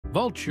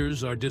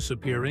Vultures are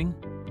disappearing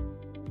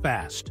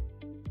fast.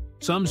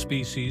 Some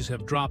species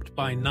have dropped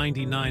by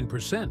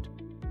 99%.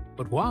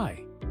 But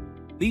why?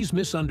 These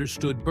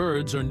misunderstood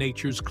birds are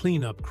nature's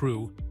cleanup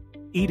crew,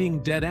 eating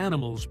dead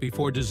animals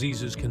before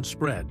diseases can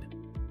spread.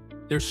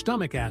 Their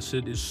stomach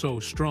acid is so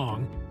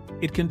strong,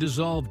 it can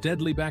dissolve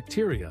deadly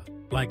bacteria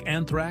like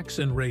anthrax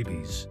and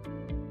rabies.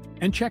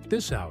 And check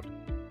this out.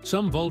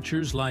 Some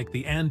vultures, like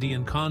the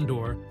Andean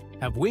condor,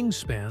 have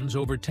wingspans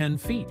over 10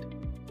 feet.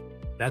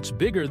 That's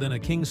bigger than a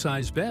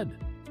king-size bed.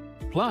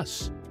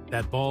 Plus,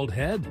 that bald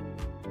head?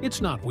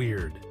 It's not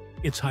weird,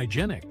 it's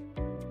hygienic.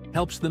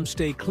 Helps them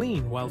stay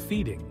clean while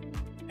feeding.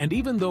 And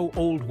even though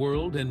Old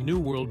World and New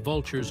World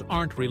vultures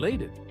aren't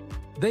related,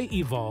 they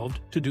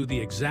evolved to do the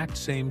exact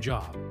same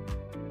job.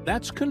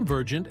 That's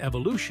convergent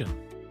evolution.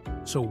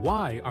 So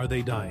why are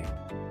they dying?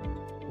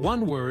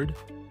 One word: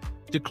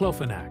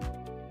 diclofenac,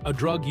 a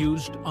drug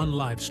used on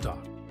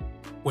livestock.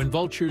 When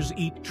vultures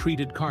eat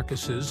treated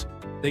carcasses,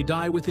 they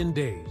die within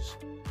days.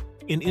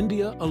 In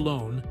India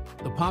alone,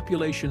 the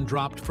population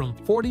dropped from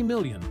 40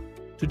 million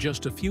to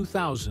just a few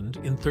thousand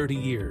in 30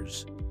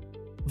 years.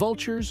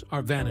 Vultures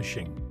are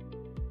vanishing,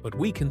 but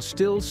we can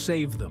still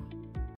save them.